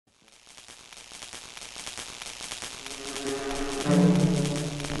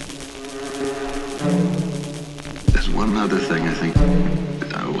other thing I think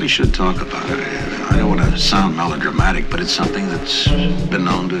we should talk about it. I don't want to sound melodramatic, but it's something that's been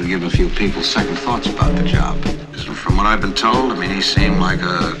known to give a few people second thoughts about the job. From what I've been told, I mean, he seemed like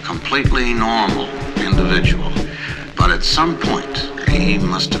a completely normal individual. But at some point, he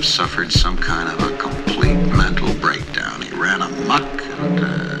must have suffered some kind of a complete mental breakdown. He ran amok, and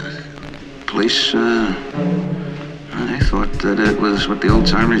police, they thought that it was what the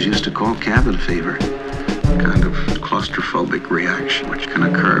old-timers used to call cabin fever. Kind of claustrophobic reaction, which can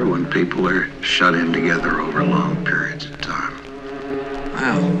occur when people are shut in together over long periods of time.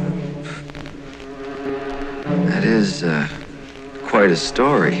 Wow. That is, quite a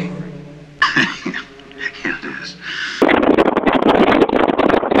story.